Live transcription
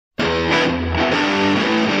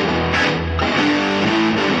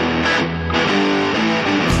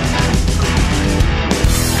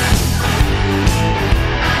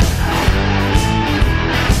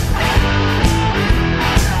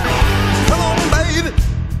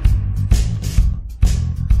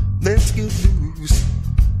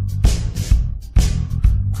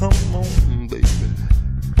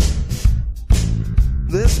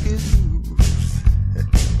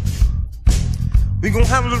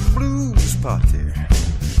a blues party,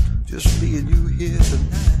 just me and you here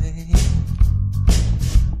tonight.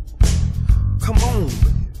 Come on,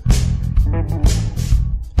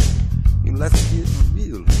 baby, let's get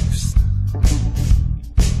real loose.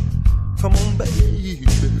 Come on, baby,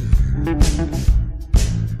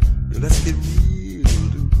 let's get real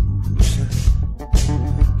loose.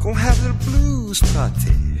 Gonna have a little blues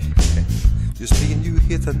party, just me and you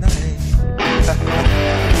here tonight.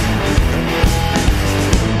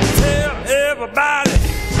 Tell everybody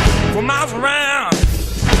from miles around,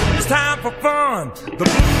 it's time for fun. The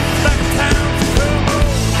blues back in town, come on.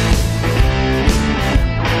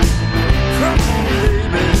 Come on,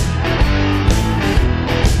 baby.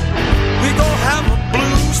 We gon' have a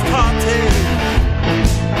blues party,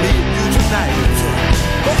 me and you tonight.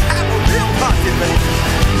 Gonna have a real party, baby.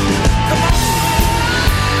 Come on.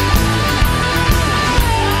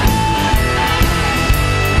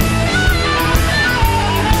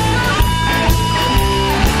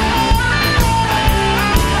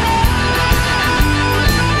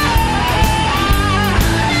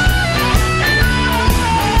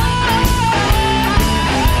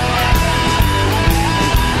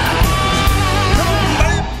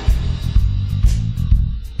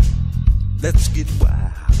 Let's get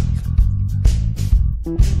wild.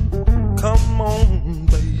 Come on,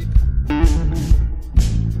 baby.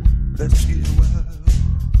 Let's get wild.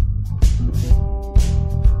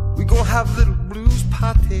 We gonna have a little blues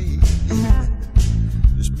party,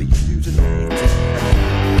 just be you tonight.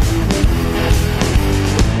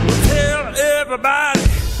 We'll tell everybody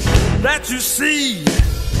that you see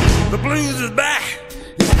the blues is back.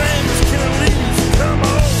 His name is Kenny. Come on.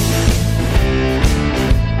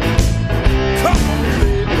 Come on,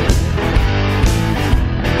 baby.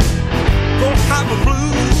 Gonna have a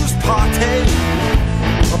blues party.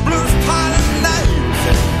 A blues party tonight.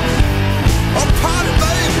 A party,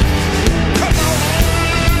 baby. Come on.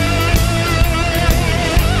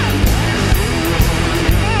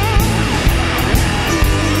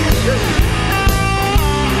 Ooh, yeah.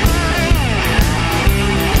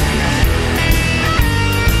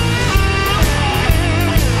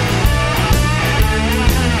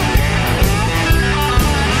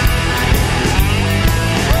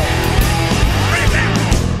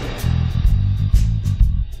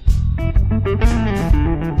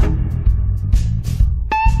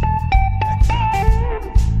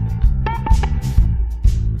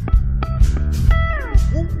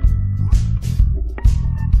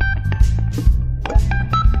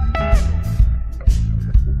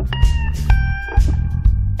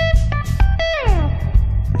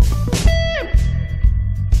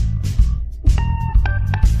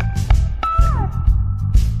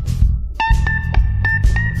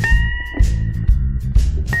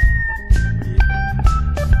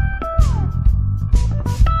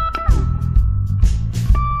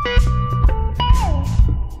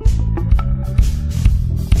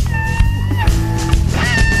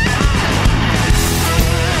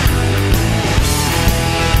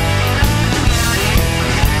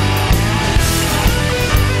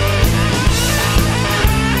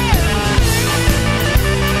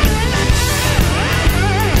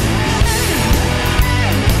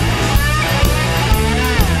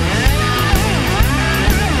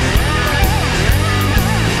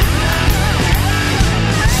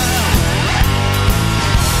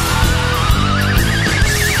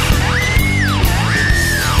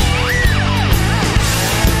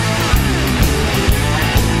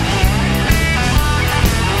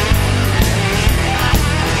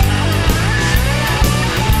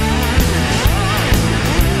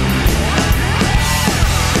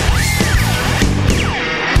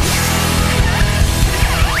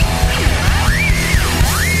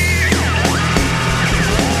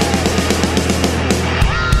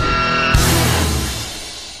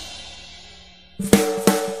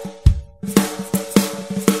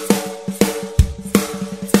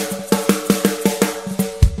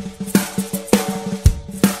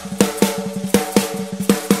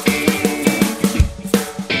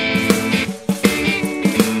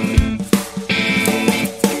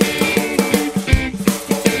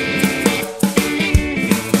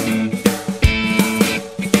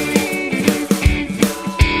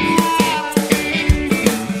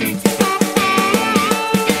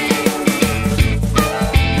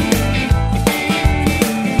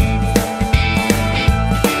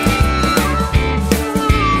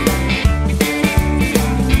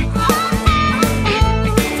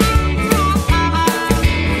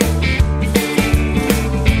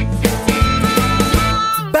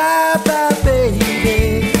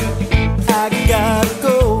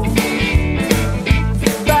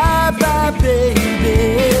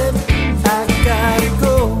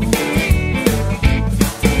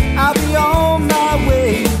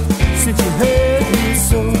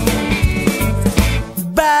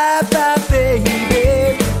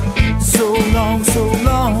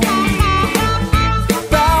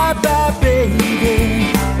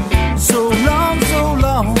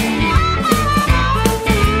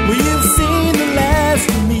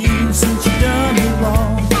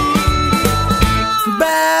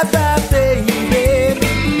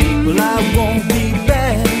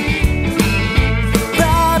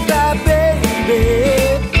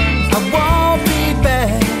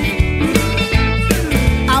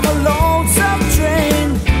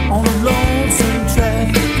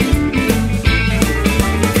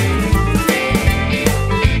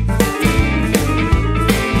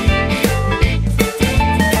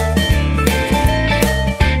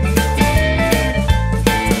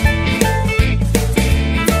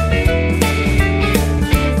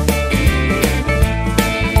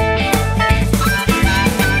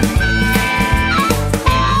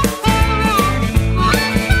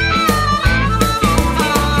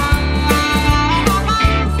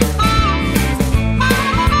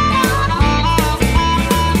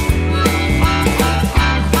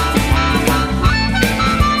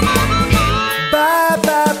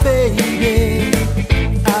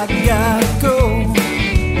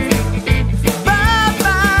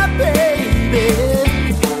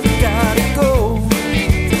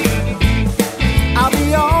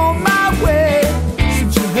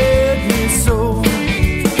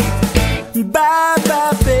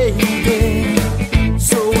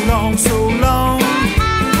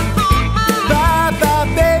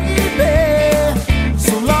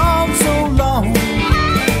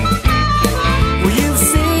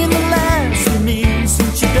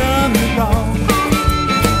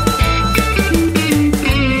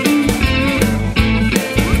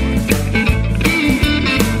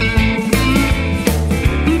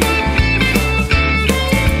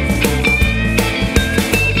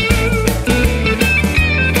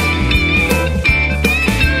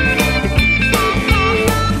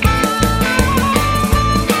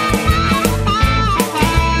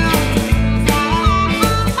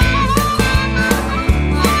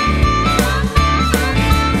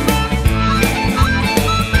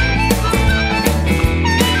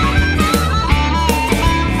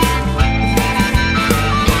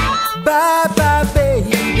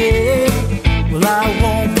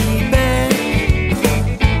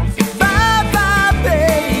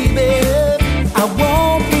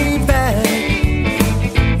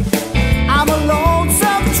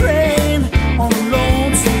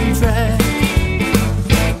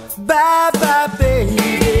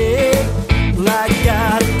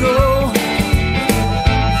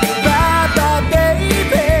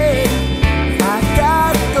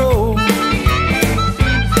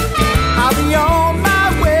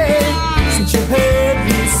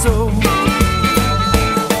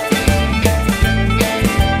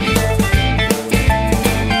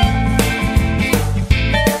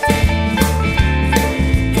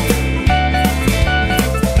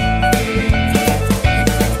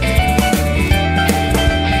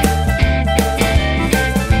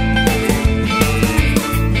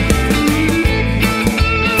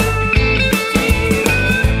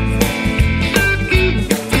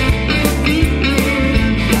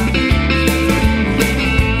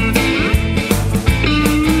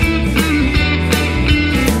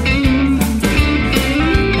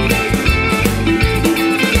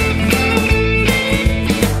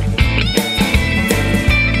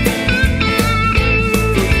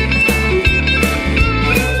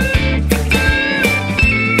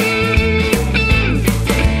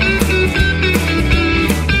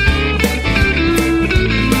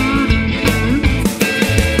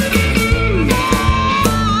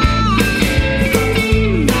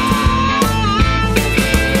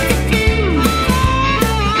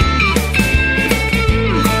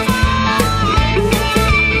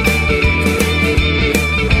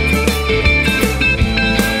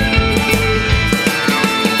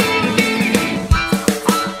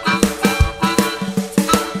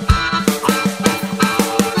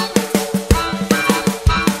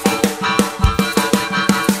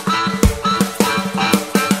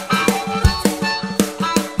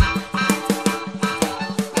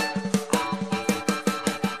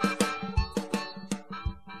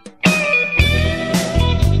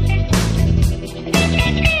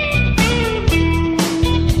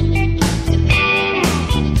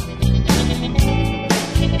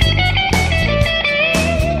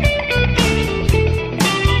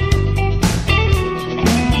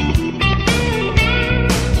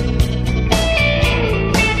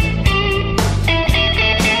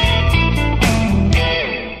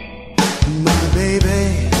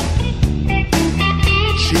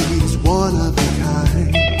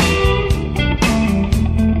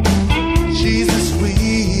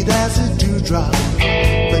 drop,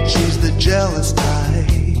 but she's the jealous type.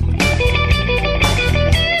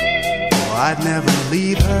 Oh, I'd never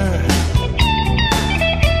leave her,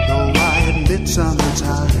 though I admit sometimes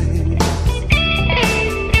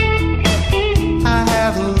I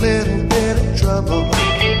have a little bit of trouble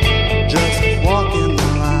just walking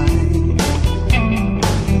the line.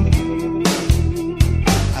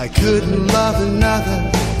 I couldn't love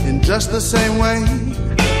another in just the same way,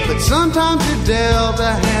 but sometimes you're dealt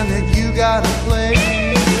a hand that you gotta play.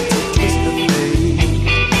 It's a twist of fate,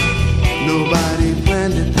 nobody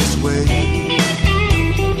planned it this way.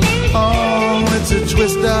 Oh, it's a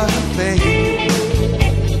twist of fate,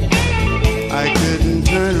 I couldn't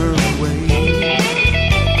turn her away.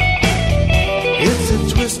 It's a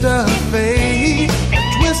twist of fate, a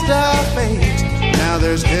twist of fate, now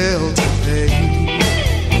there's hell to pay.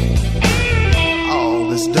 All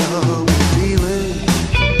this double feeling,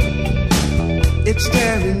 it's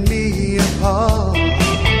tearing me apart.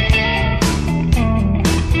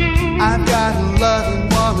 I've got a loving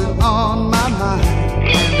woman on my mind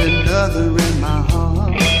and another in my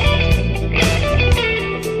heart.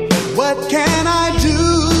 What can I do?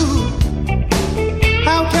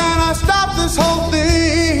 How can I stop this whole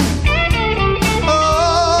thing?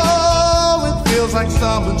 Oh, it feels like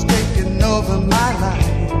someone's taking over my life,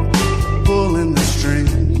 pulling the strings.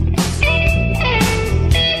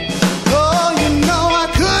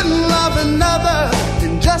 Another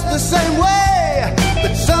in just the same way,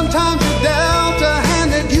 but sometimes you're dealt a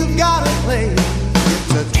hand that you've gotta play.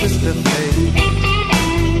 It's a twist of fate,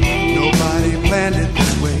 nobody planned it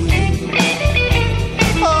this way.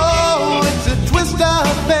 Oh, it's a twist of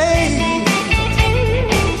fate,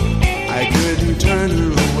 I couldn't turn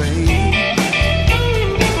her away.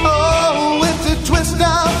 Oh, it's a twist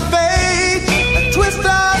of fate, a twist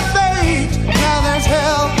of fate, now there's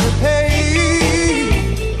hell to pay.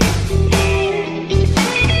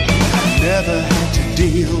 Never had to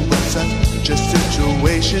deal with such a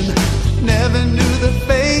situation. Never knew the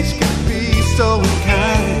fates could be so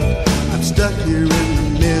kind. I'm stuck here in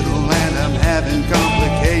the middle and I'm having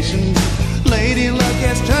complications. Lady luck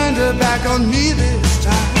has turned her back on me this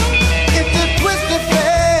time. It's a twist of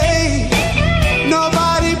fate,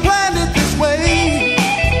 nobody planned it this way.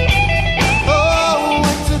 Oh,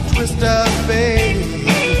 it's a twist of fate,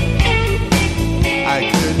 I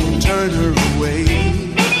couldn't turn her away.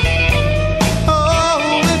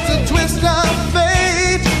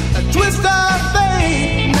 Twist of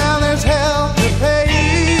fate, now there's hell to pay.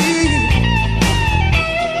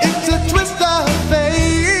 It's a twist of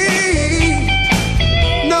fate,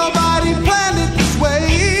 nobody planned it this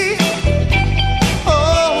way.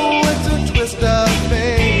 Oh, it's a twist of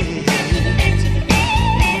fate,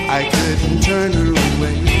 I couldn't turn her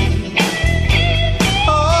away.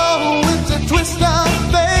 Oh, it's a twist of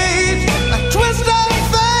fate, a twist of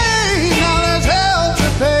fate, now there's hell to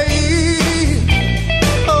pay.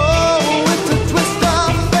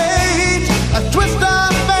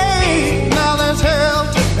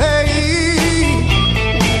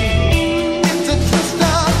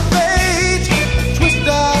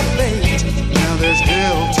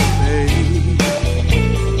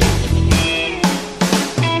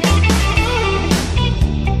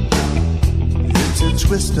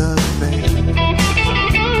 Twist of fate,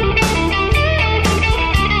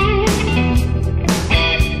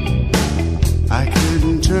 I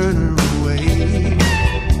couldn't turn her away.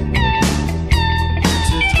 It's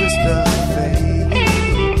a twist of fate. I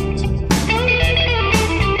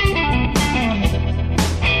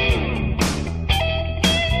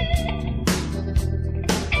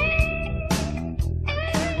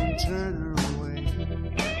couldn't turn her away.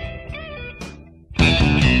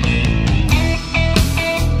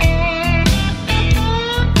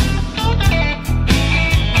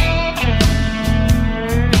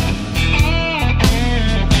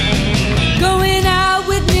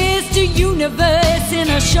 In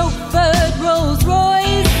a chauffeured Rolls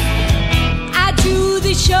Royce, I drew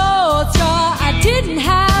the short straw, I didn't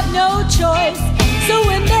have no choice. So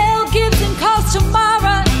when Mel Gibson calls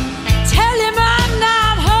tomorrow, tell him I'm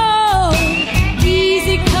not home.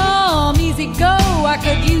 Easy come, easy go, I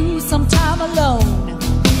could use some time alone.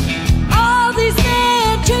 All these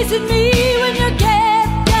men chasing me, when you get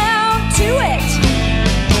down to it,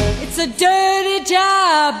 it's a dirty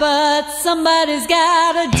job, but somebody's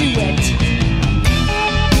gotta do it.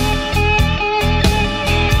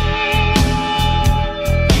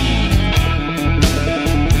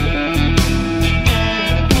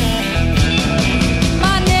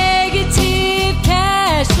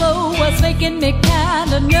 Making me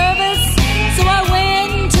kinda nervous, so I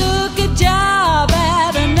went and took a job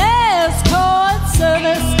at an escort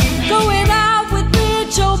service, going out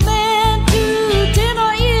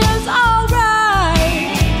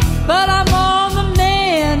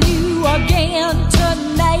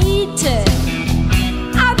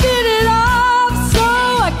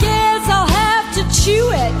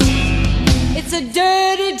It's a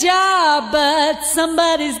dirty job, but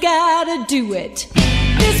somebody's gotta do it.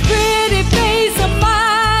 This pretty face of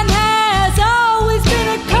mine has always been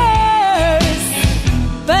a curse,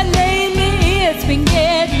 but lately it's been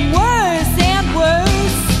getting worse and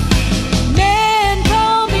worse. Men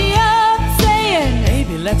call me up saying,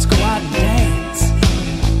 "Baby, let's go out and dance."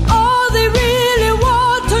 All they really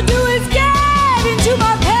want to do is get into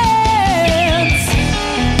my pants.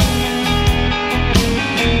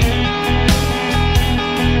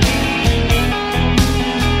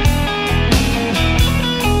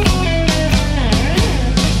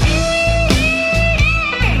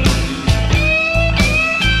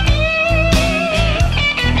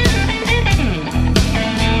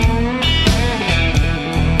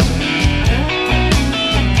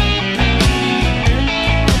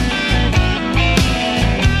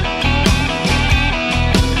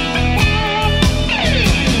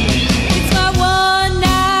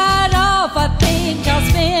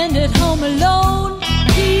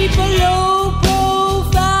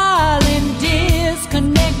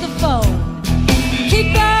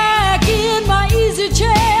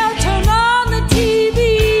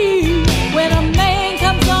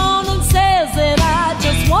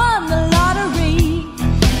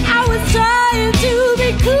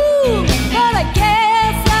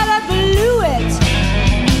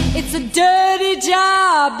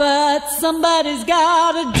 But somebody's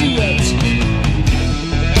gotta do it.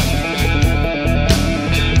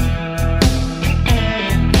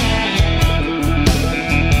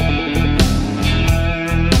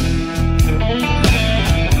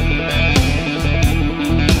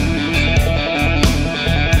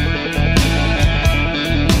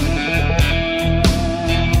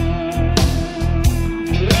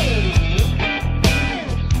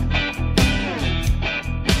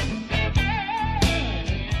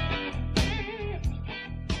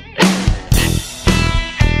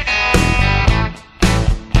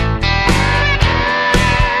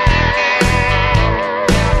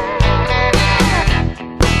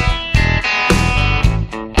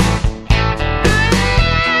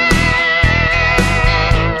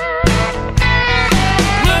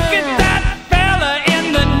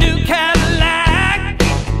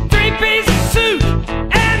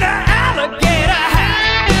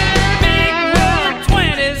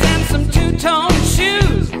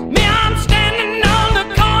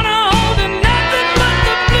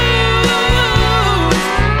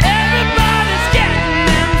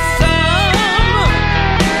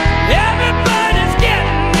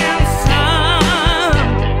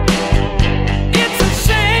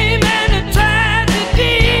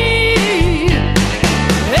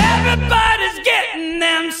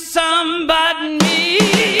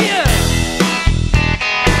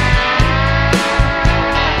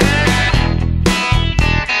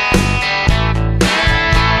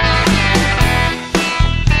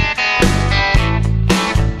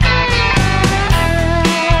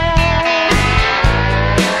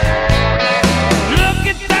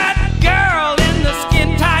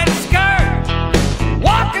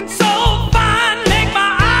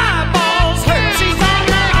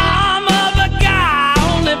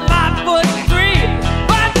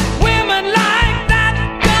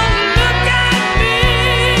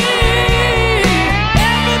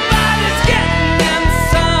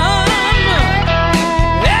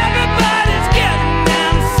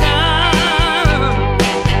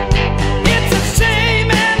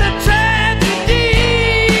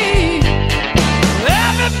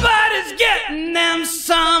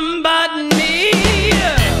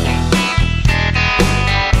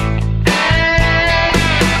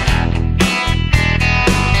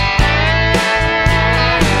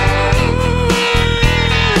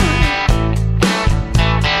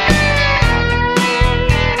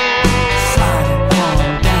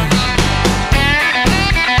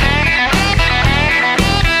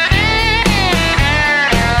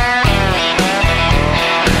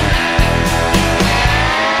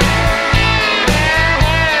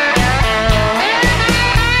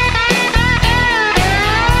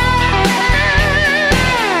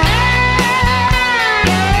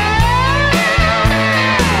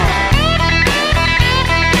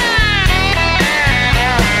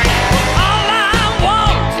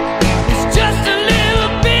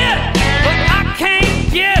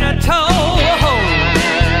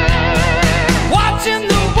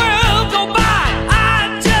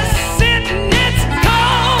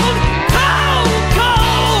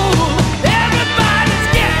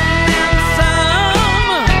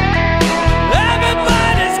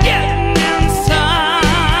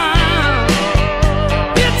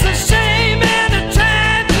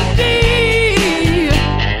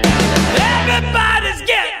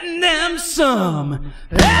 some.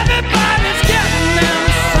 Everybody's getting them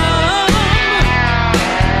some.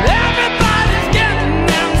 Everybody's getting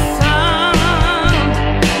them some.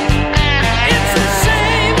 It's a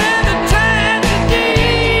shame and a tragedy.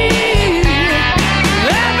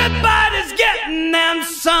 Everybody's getting them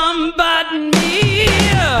some but me.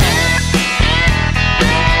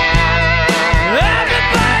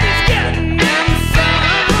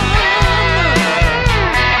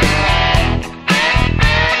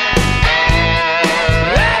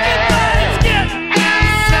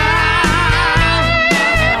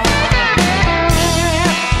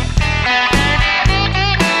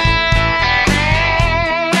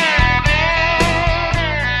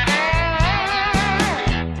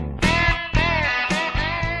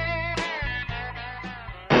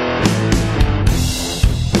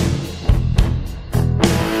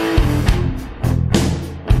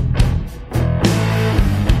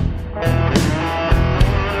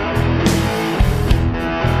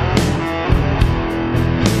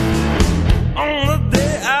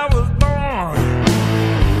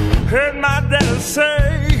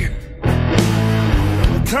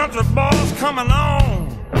 Country boys coming on,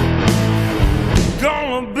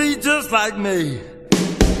 gonna be just like me.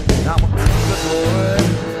 I'm a country boy,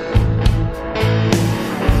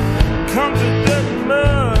 country dirt and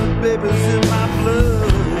mud, baby's in my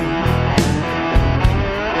blood.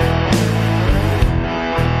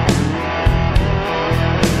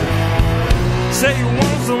 Say you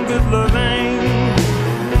want some good loving,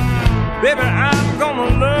 baby, I'm gonna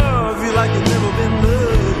love you like you've never been loved.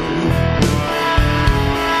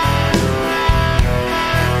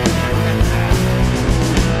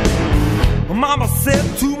 Mama said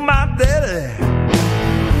to my daddy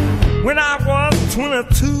when I was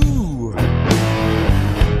 22,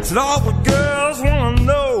 said all the girls wanna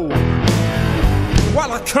know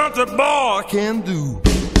what a country boy can do.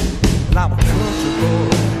 And I'm a country boy,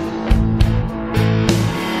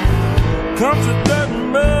 country dirt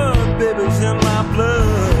and mud, baby's in my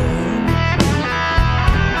blood.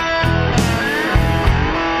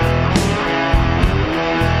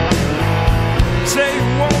 Say you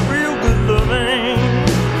want real good loving,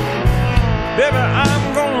 baby, I'm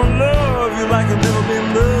gonna love you like I've never been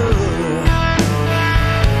loved.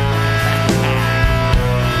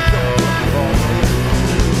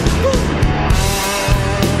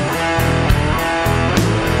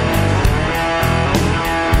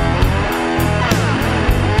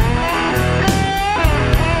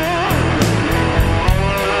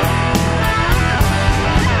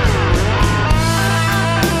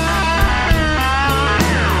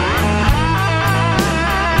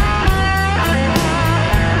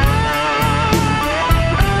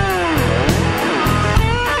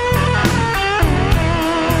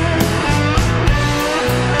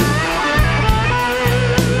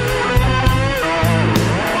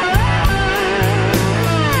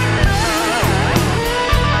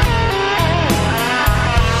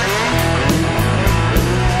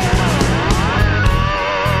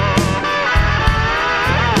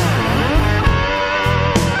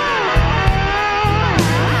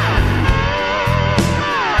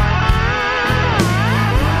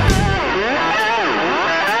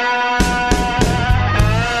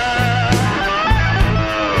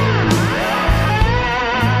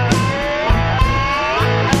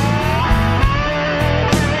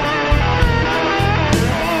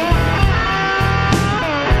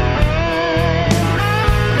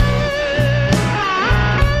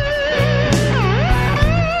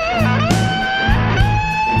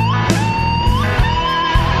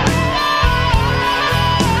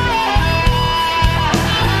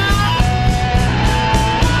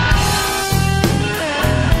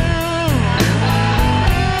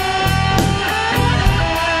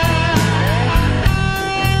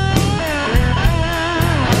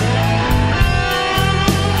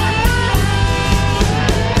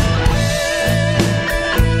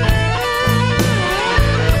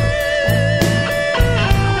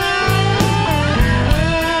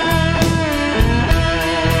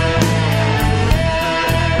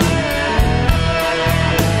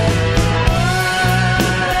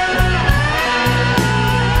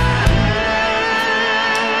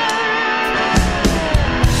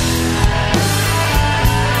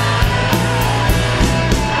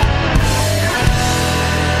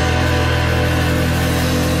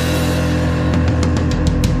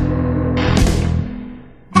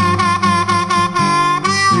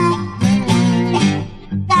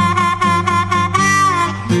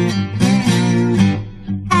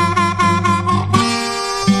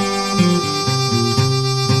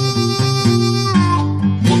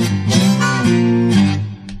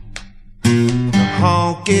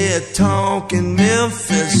 hear talk in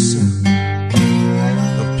Memphis,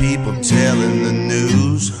 people telling the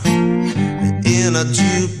news. In a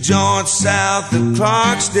juke joint south of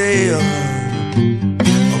Clarksdale,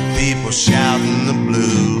 people shouting the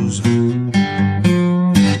blues.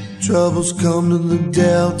 Troubles come to the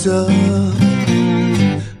Delta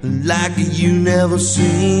like you never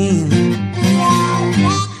seen.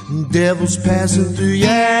 Devil's passing through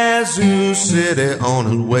Yazoo City on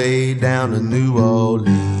his way down to New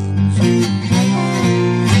Orleans.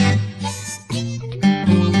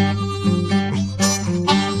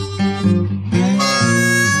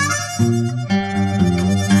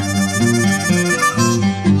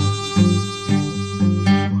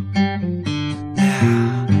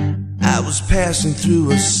 Passing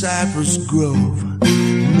through a cypress grove,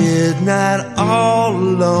 midnight all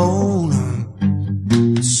alone.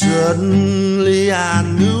 Suddenly I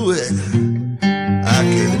knew it, I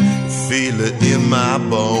could feel it in my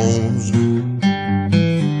bones.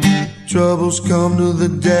 Troubles come to the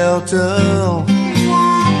Delta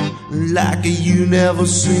like you never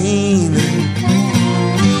seen.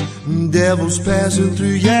 Devil's passing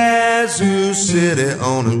through Yazoo City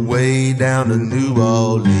on his way down to New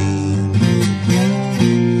Orleans.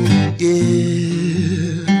 Yeah.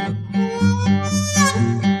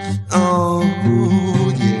 Oh,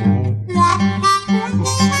 yeah.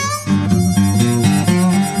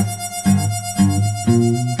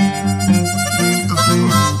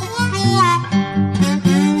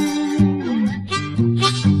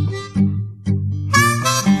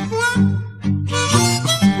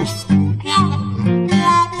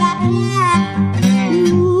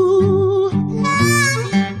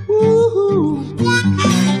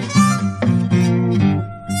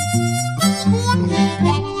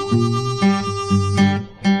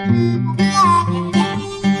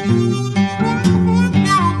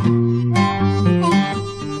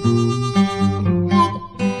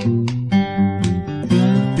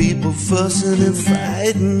 Fussing and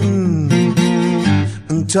fighting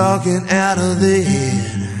and talking out of their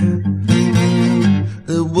head.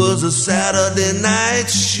 There was a Saturday night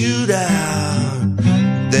shootout,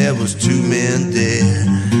 there was 2 men dead.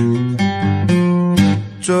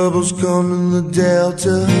 Troubles come in the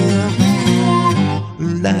Delta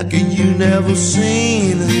like you never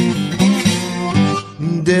seen.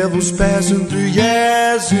 Devil's passing through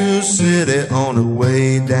Yazoo City on the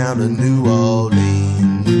way down to New Orleans.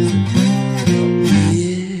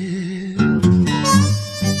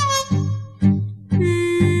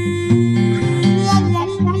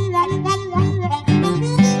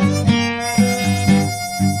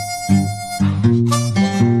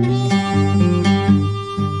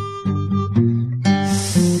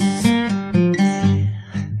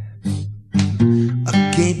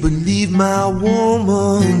 My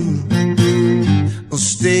woman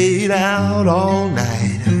stayed out all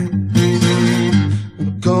night.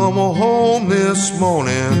 Come home this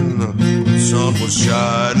morning, the sun was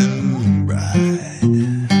shining bright.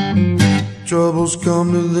 Troubles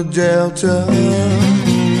come to the Delta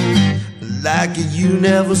like you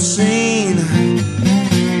never seen.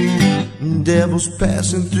 Devil's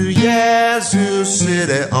passing through Yazoo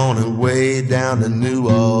City on his way down to New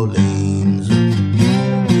Orleans.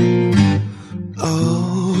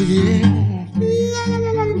 Oh yeah.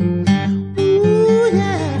 Ooh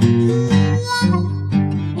yeah.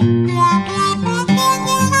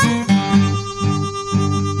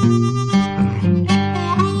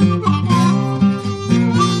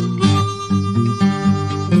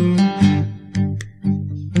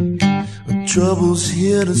 Trouble's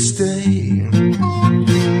here to stay,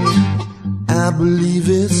 I believe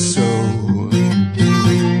it's so.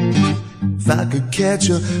 If I could catch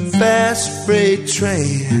a fast freight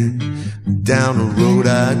train, down the road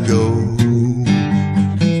I'd go.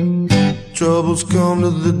 Troubles come to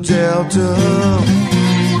the Delta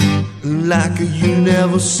like you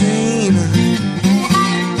never seen.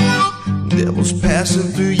 Devil's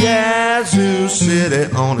passing through Yazoo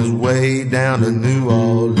City on his way down to New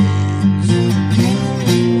Orleans.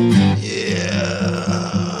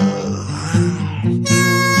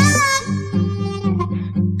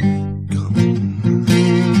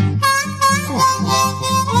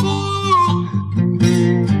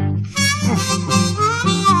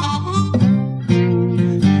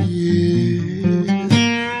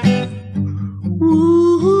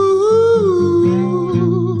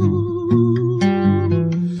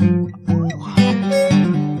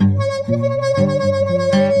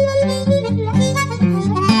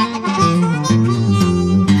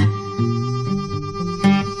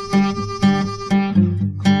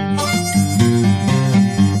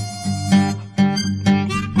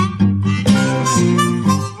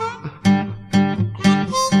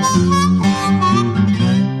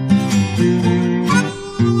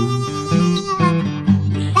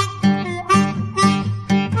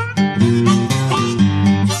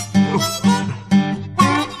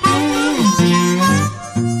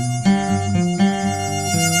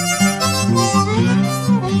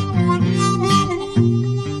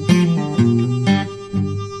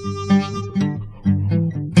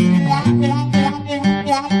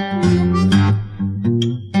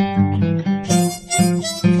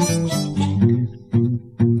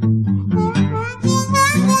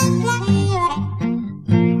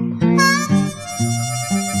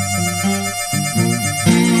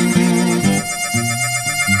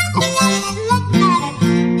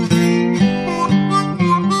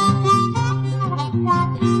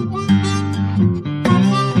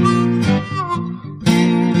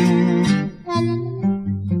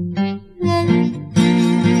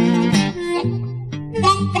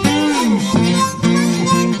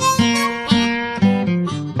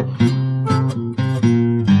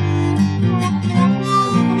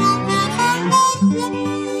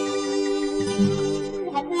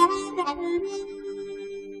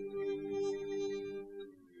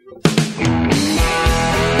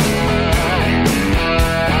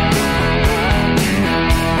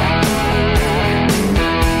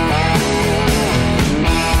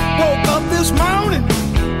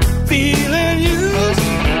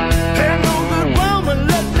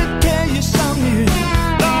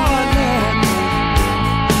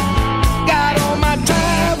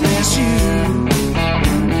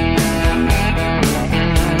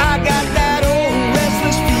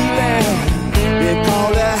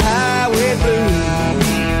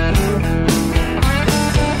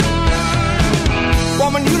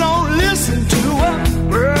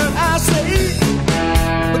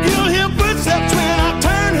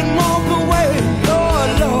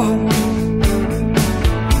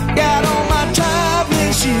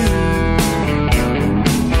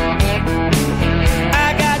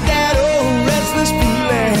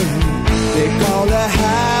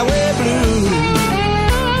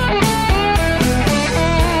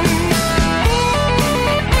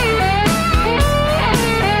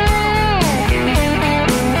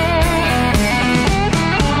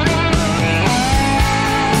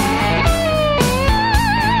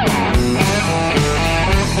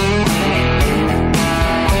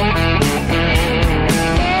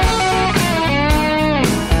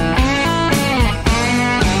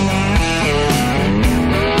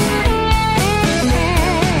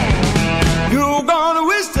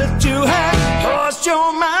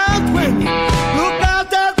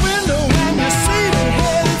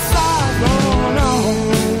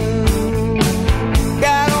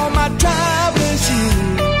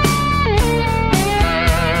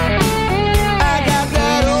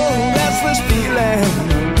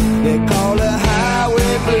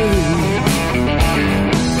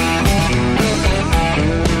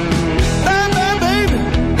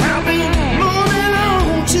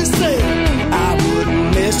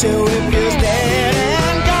 So if you're dead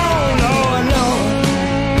and gone.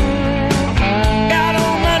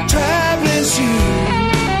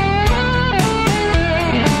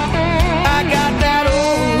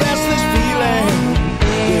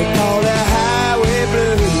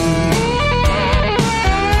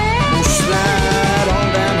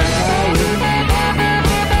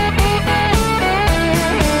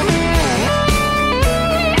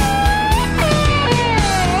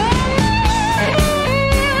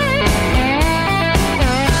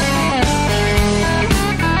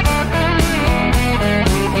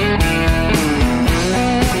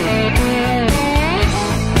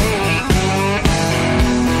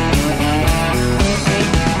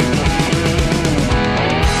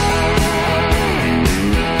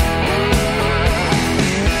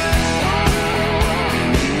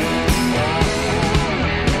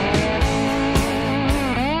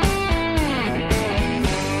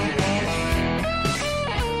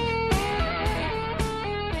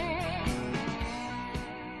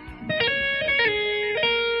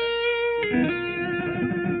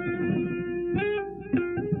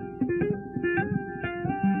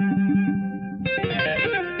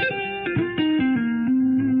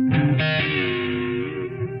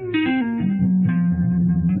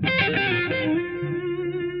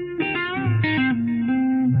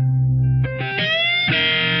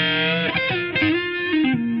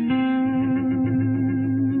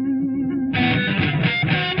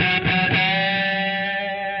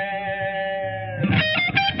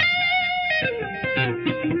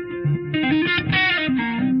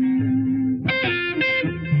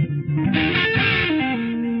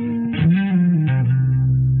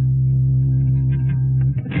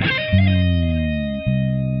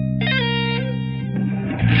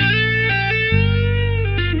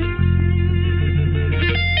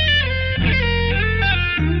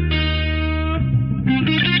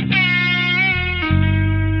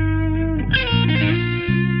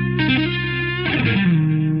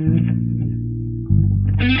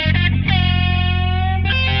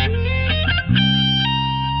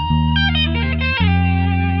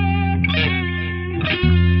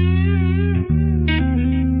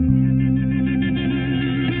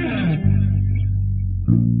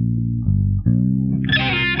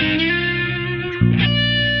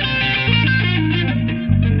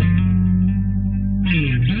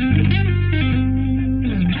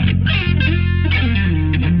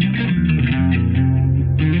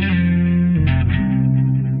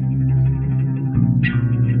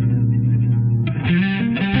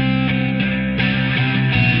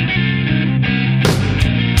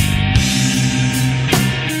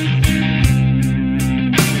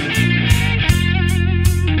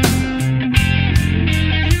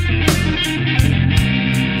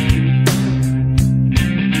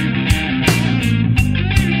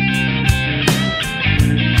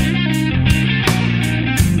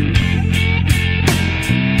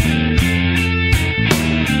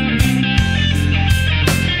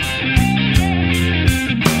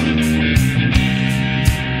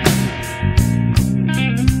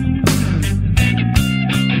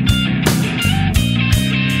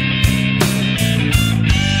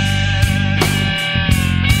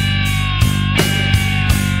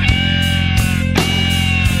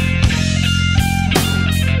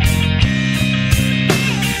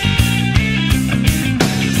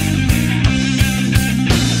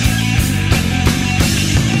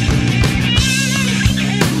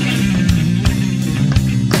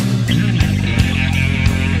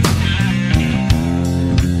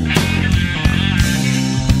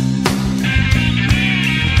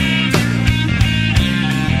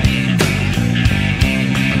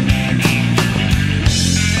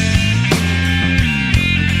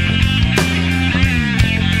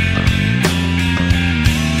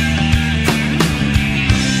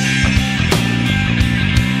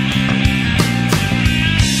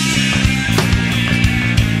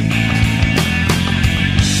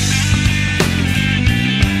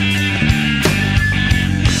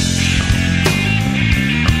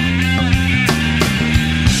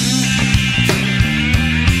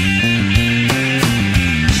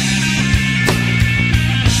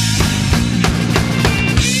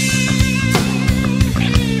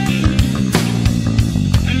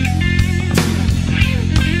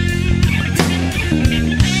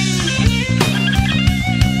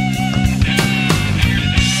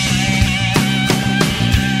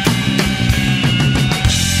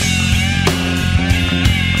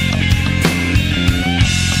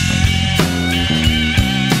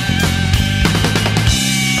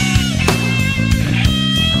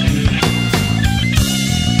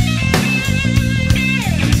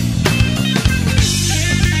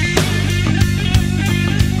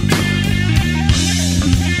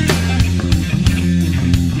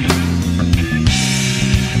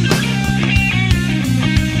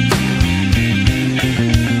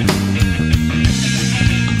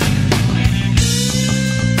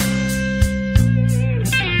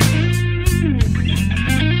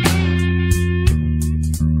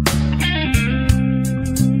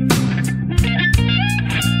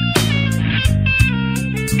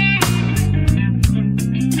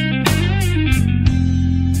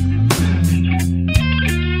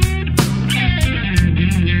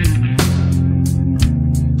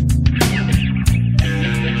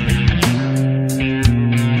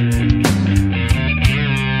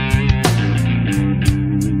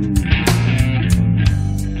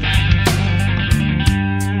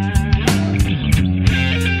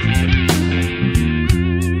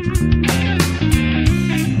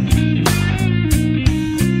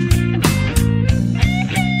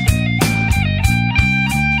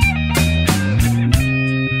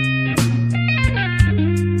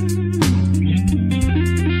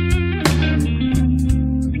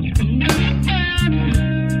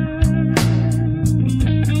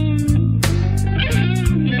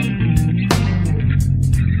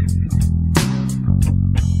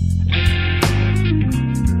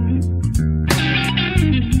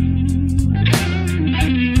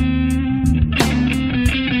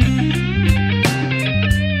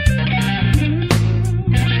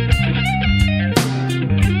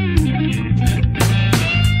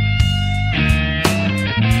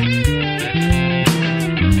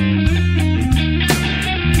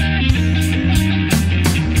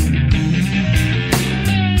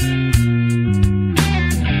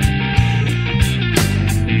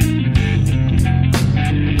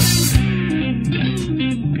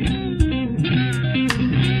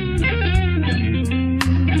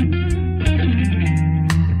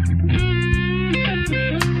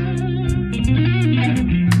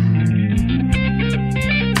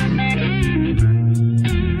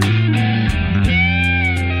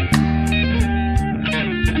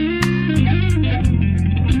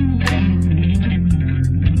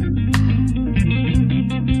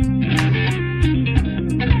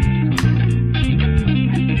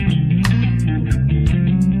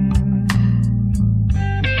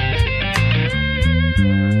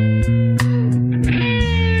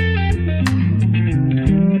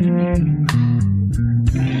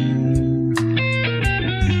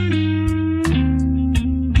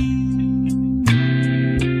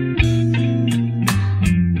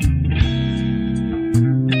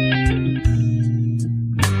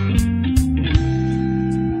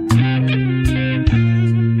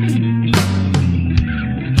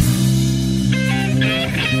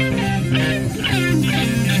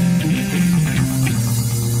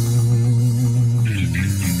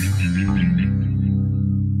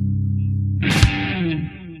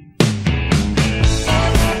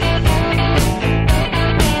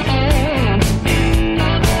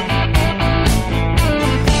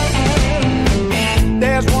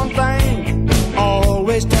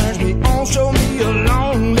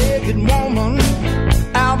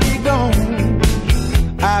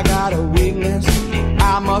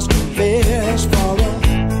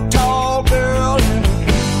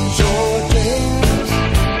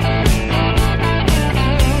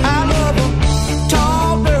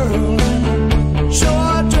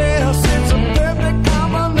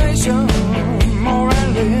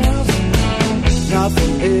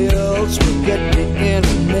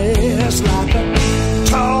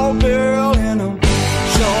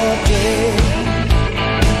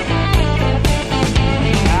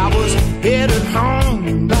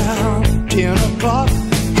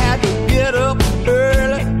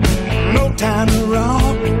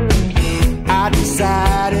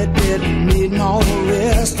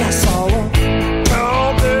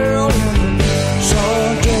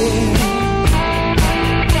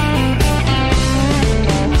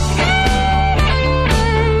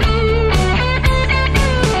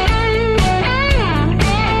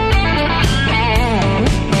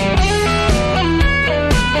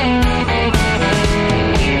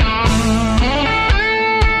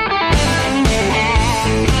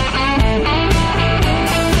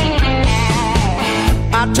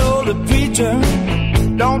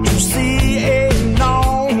 Don't you see a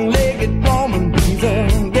long-legged woman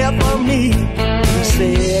breathing there for me? He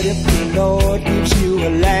said, if the Lord gives you a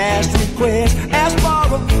last request, ask for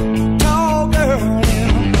a tall girl in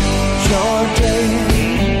a short dress.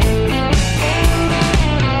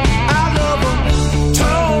 I love a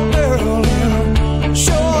tall girl in a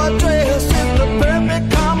short dress. It's the perfect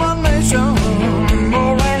combination,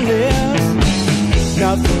 more and less.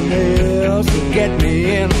 Nothing else will get me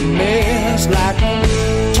in a mess like a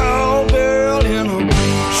tall girl in a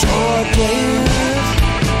short dress.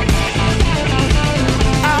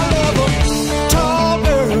 I love a tall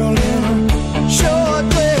girl in a short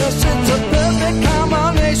dress. It's a perfect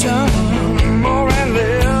combination, more and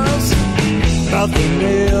less. Nothing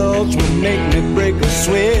else will make me break a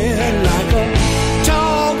sweat like a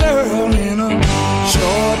tall girl in a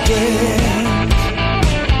short dress.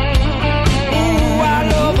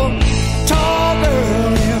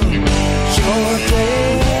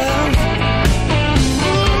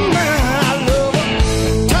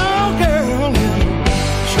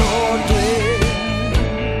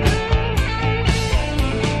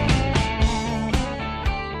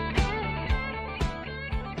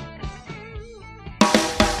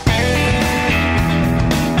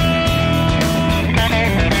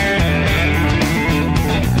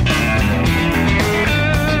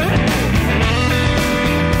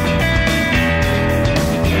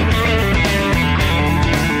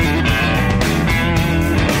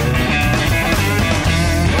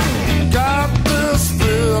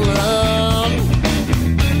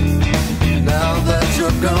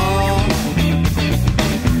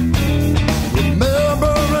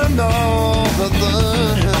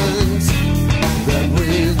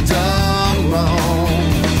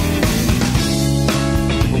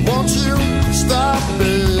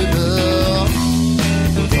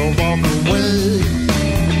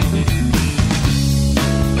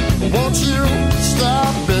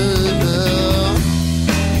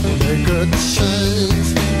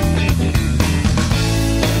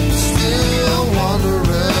 Still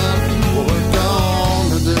wondering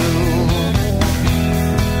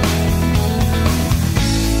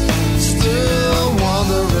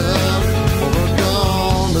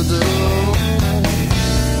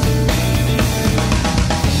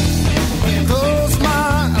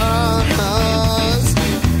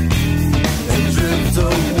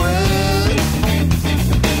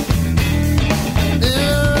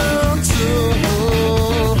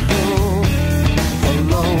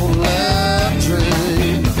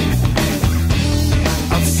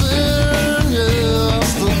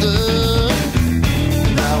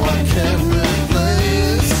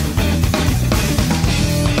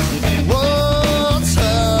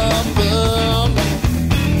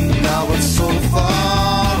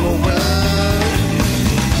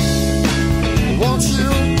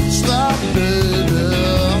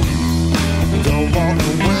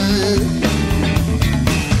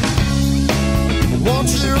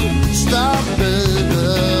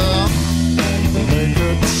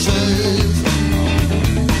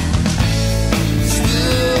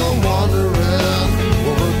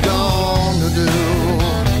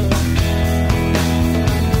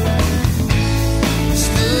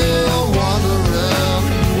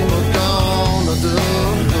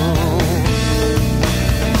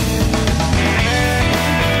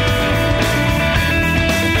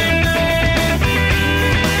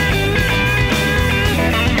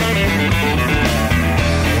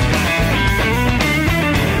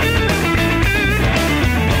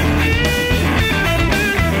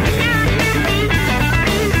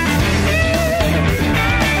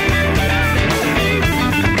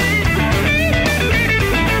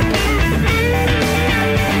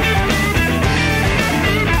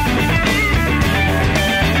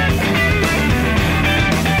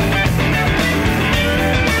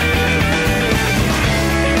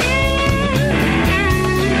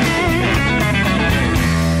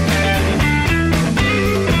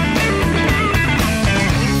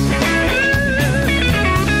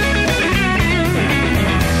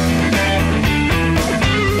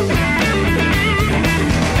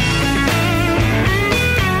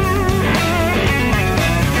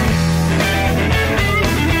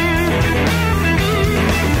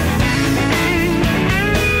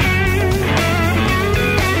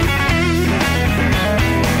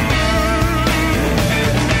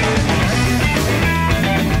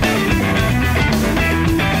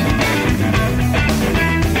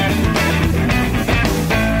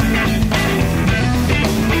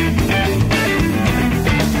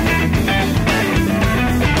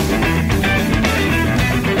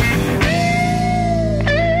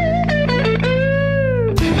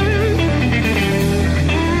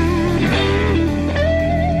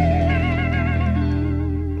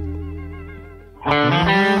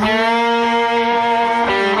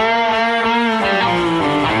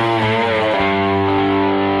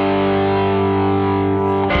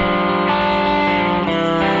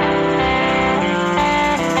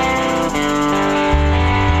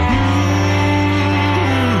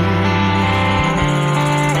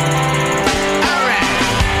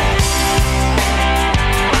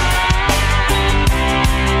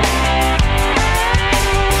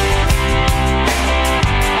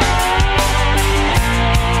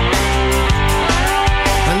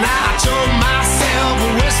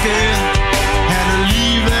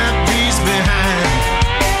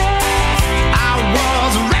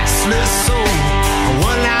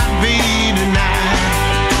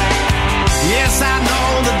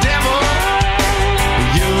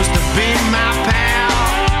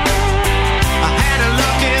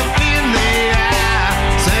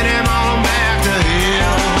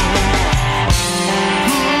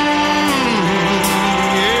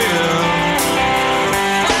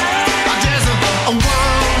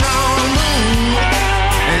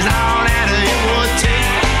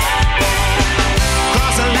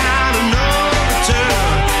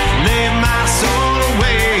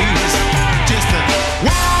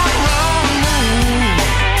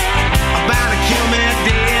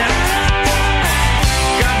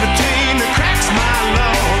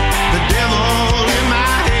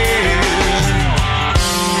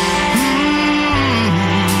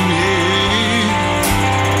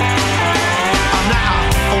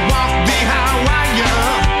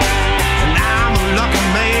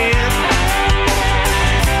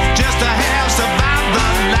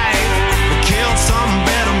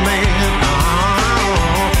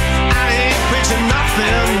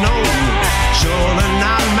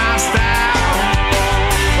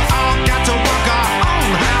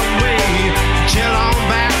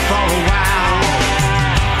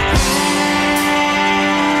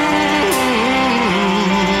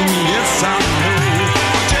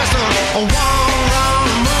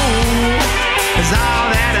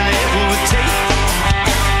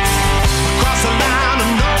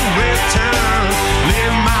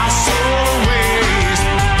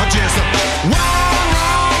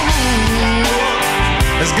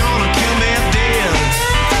is gonna kill me dead.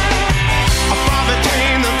 I fall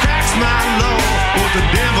between the cracks, my Lord, with the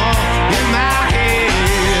devil in my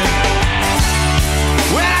head.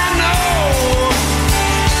 Well, I know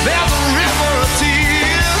there's a river of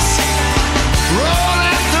tears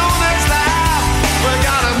rolling through this life. We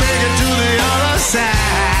gotta make it to the other side.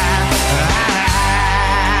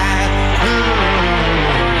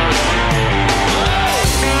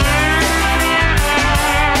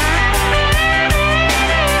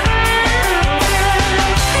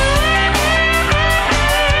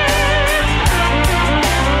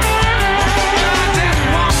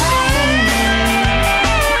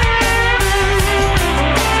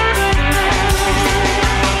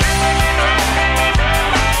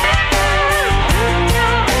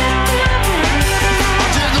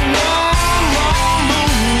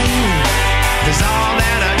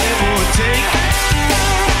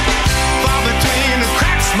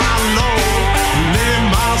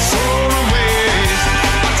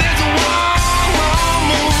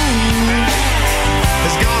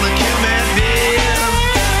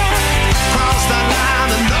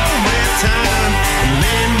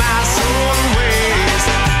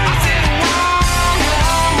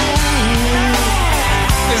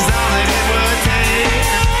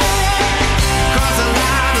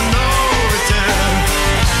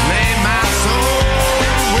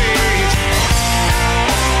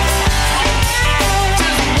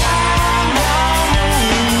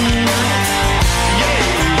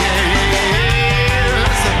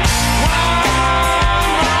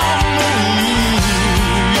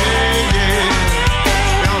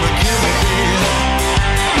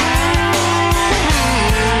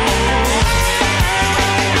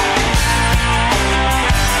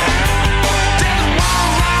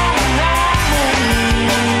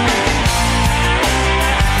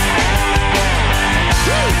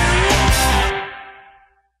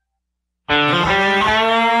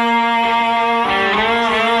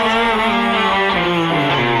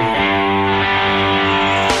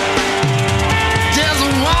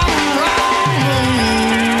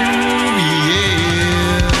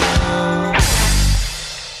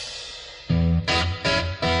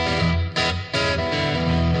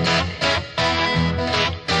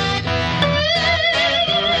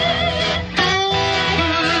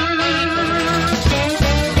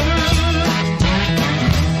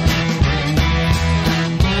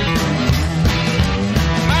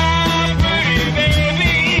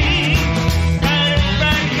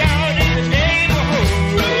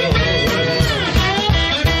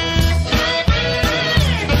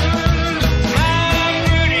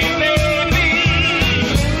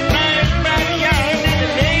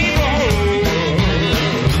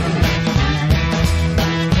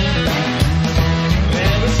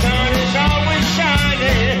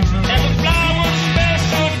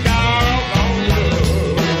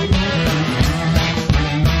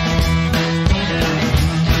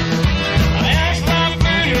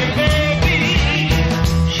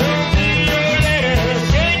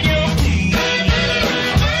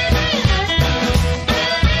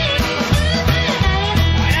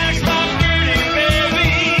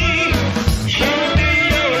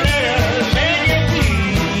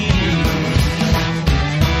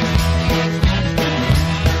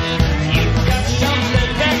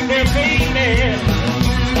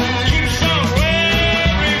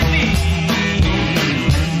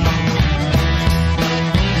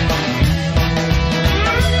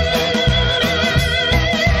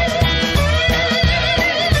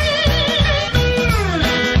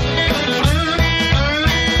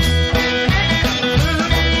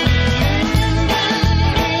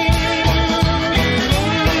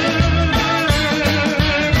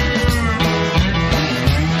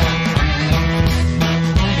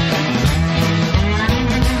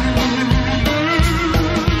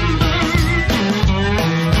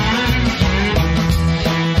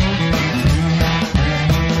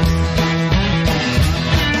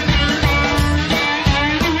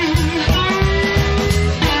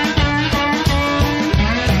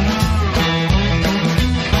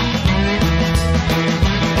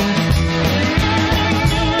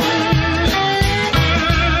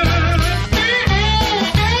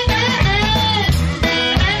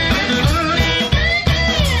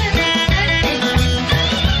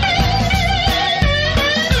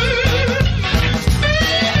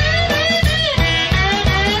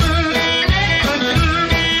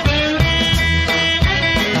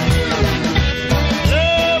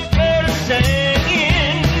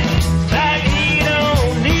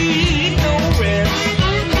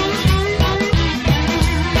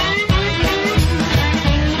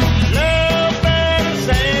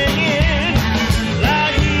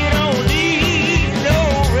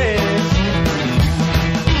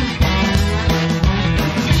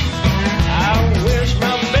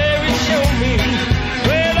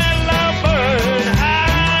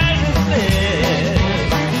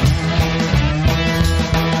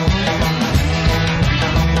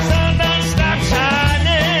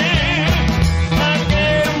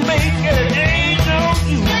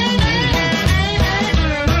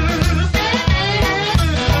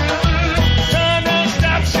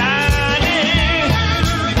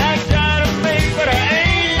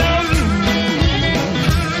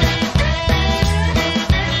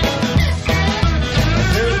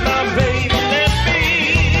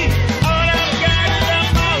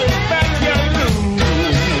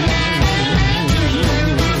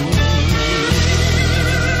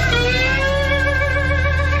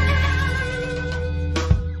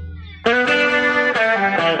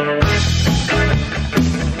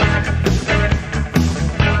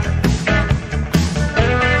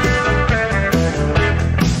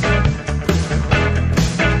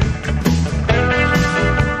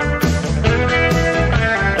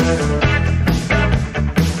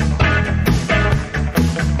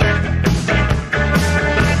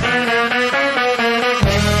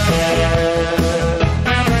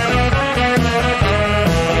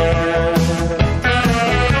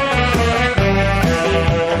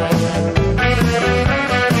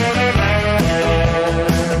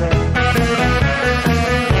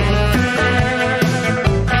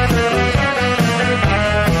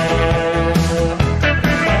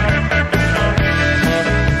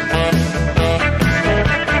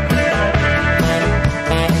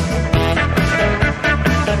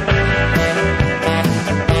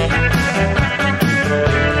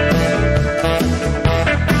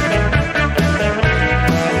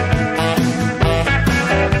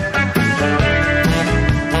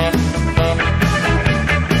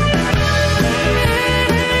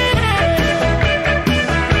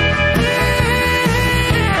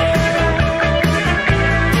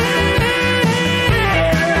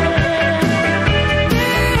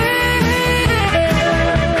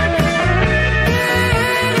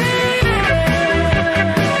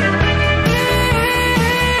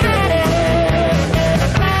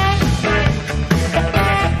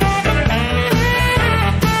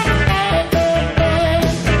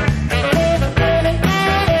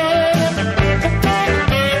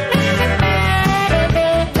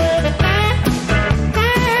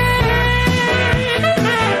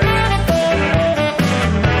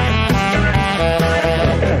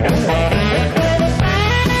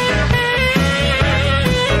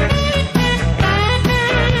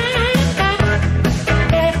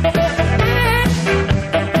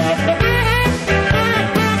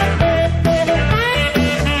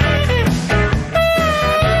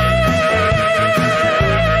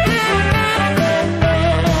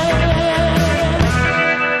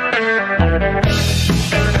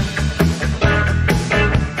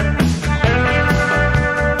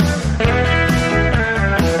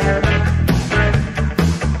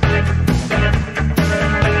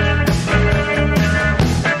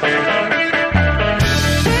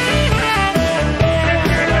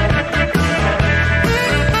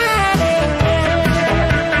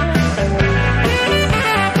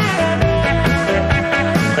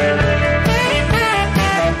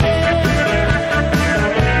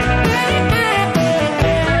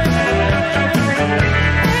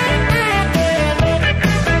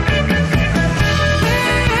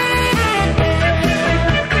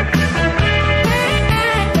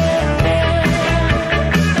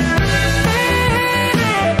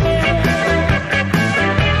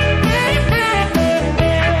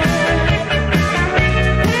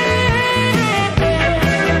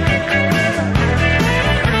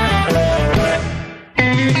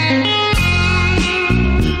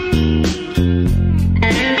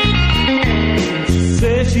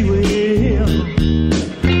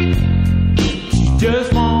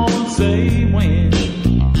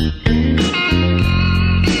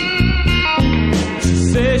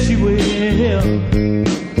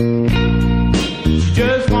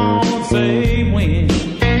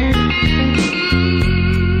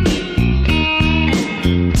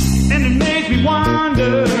 me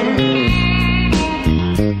wonder,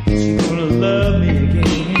 she's gonna love me again.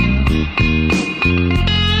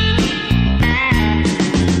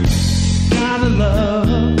 Kind of love,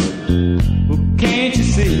 well, can't you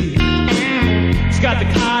see? She's got the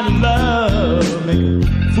kind of love make a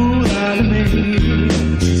fool out of me.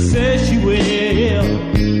 She says she will,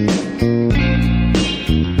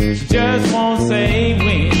 she just won't say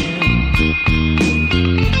when.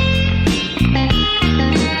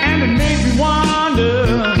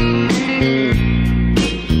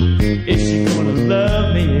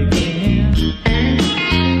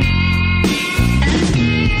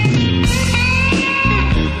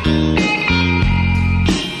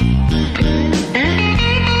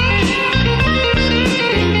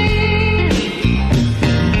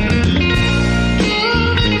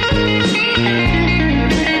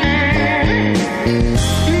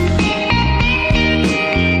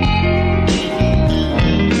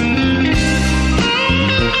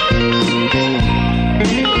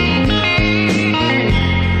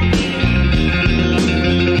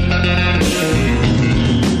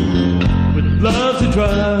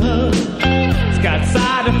 It's got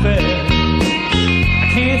side effects. I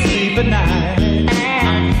can't sleep at night.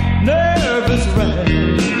 I'm nervous wreck.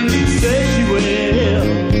 She says she will,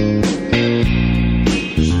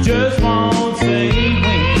 she just won't say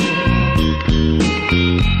when.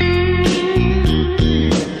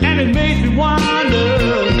 And it makes me wonder,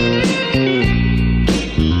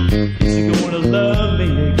 is she gonna love me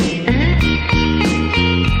again?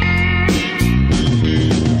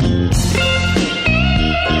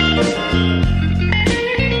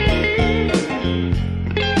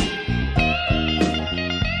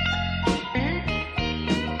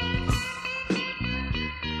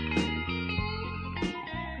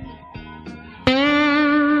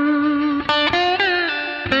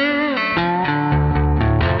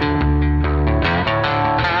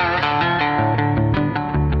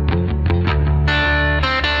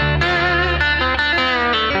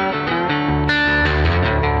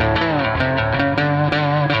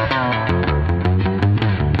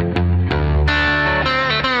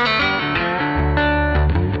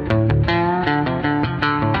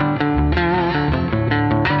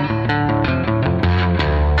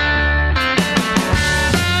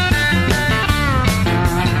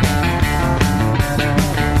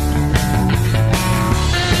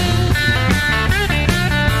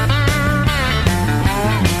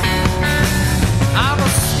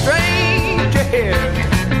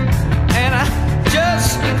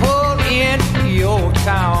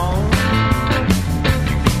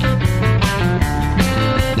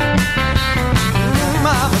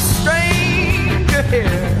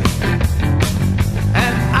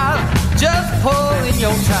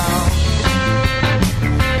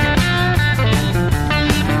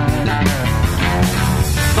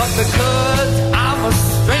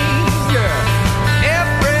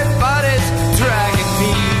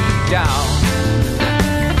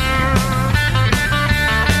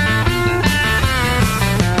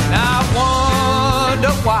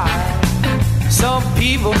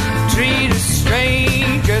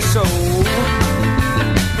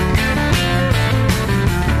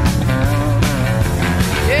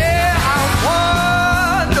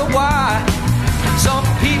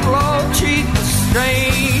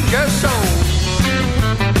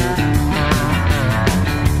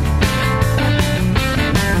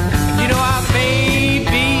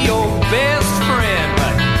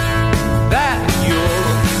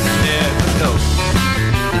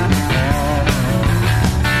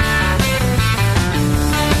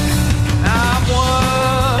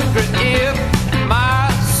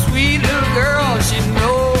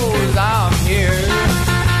 Here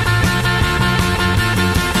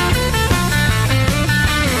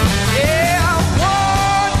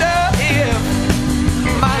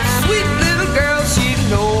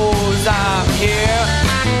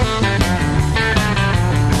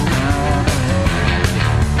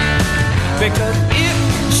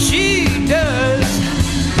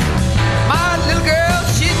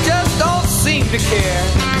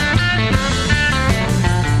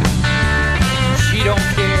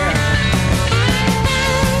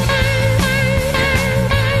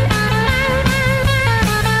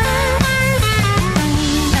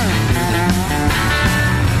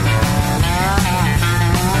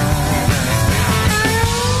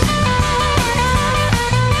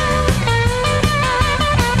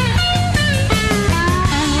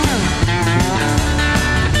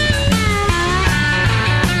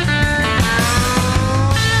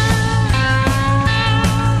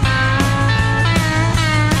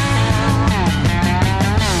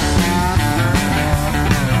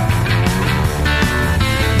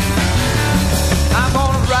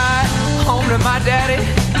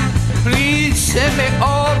me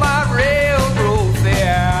all my railroad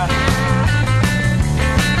fare.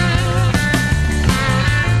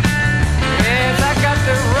 Yes, I got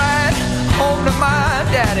to ride home to my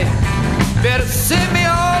daddy. Better send me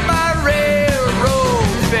all my railroad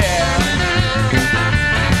fare.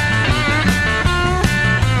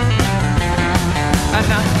 And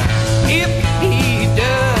if he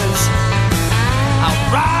does, I'll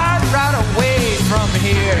ride right away from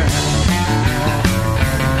here.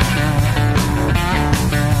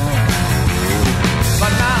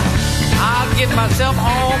 But now I'll get myself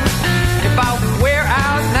home if I wear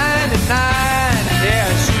out 99 pair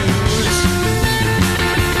of shoes.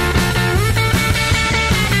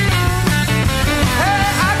 Hey,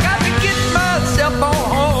 I got to get myself on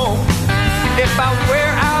home if I wear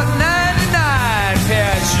out 99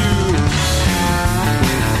 pair of shoes.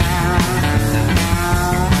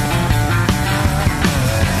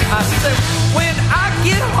 I said, when I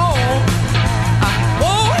get home, I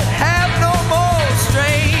won't have no more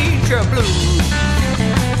stranger blues.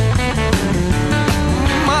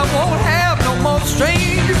 I won't have no more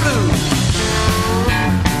stranger blues.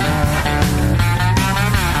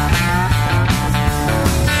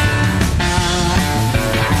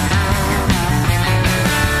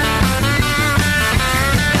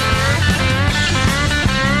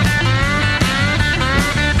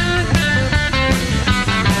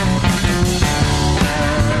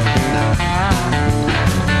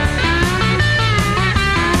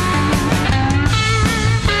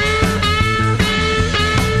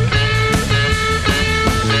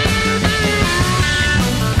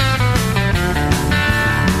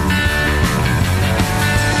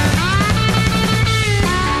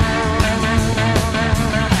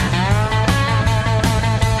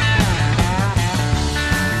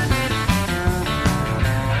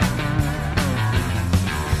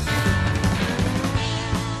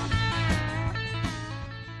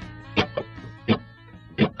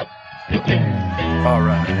 All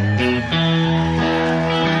right.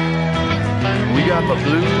 We got the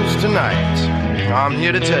blues tonight. I'm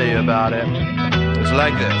here to tell you about it. It's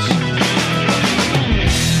like this.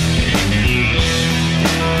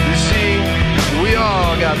 You see, we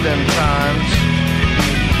all got them times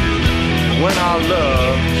when our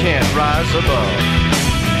love can't rise above.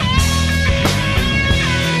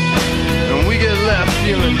 And we get left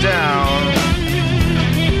feeling down.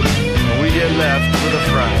 And we get left with a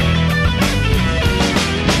frown.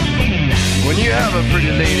 When you have a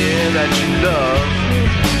pretty lady that you love,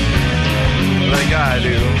 like I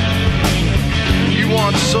do, you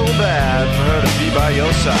want so bad for her to be by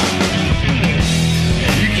your side.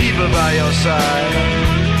 You keep her by your side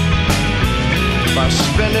by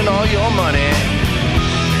spending all your money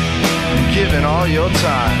and giving all your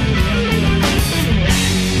time.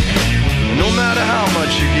 No matter how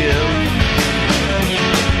much you give,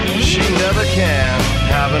 she never can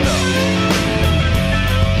have enough.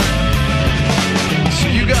 So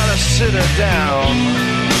you gotta sit her down.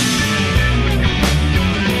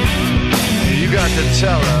 You got to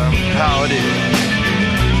tell her how it is.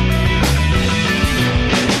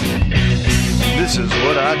 This is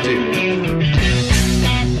what I do.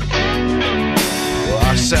 Well,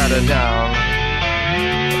 I sat her down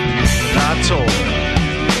and I told her,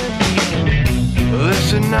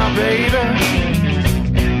 listen now, baby,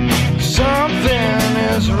 something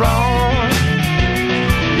is wrong.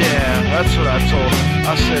 Yeah, that's what I told her.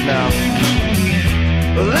 I said, now,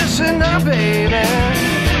 listen now, baby,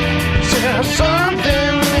 said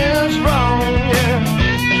something is wrong, yeah.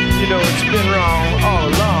 You know it's been wrong all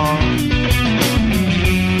along.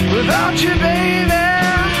 Without you, baby,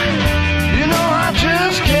 you know I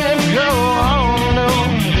just can't go on, no.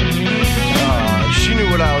 She knew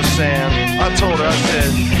what I was saying. I told her, I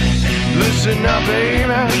said, listen now,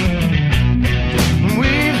 baby,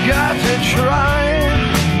 we've got to try.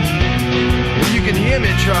 You can hear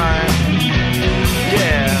me trying,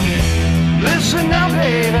 yeah. Listen now,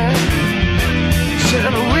 baby,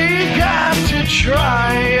 said we got to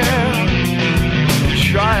try, yeah.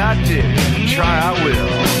 Try I did, try I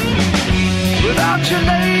will. Without you,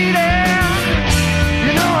 lady,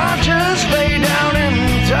 you know I just lay down and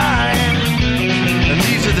die. And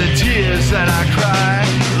these are the tears that I cry.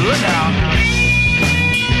 Look out.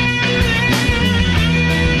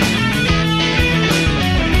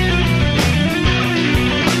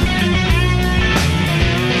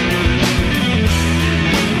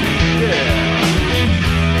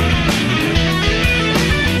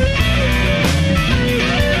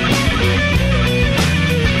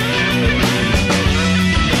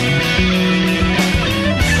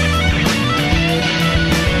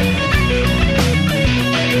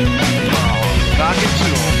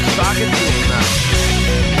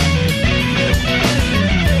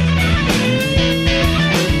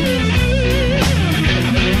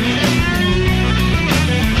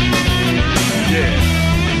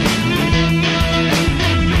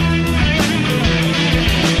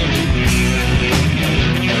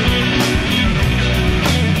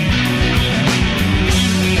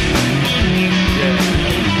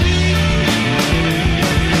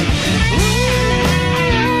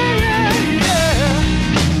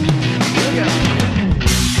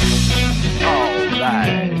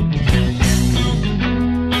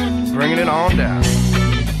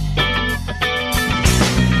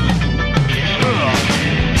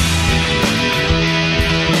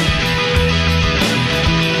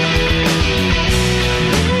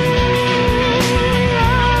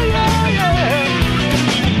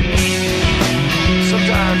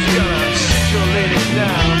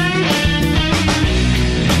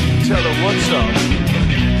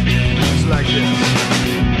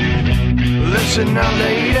 Listen now,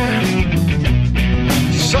 lady,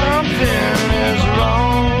 something is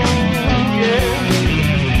wrong,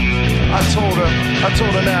 yeah. I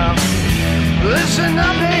told her now. Listen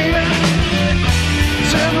now, baby,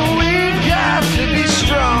 said we got to be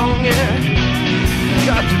strong, yeah.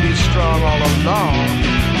 Got to be strong all along.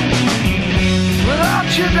 Without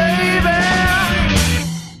you, baby,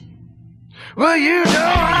 well, you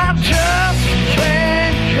know I just can't.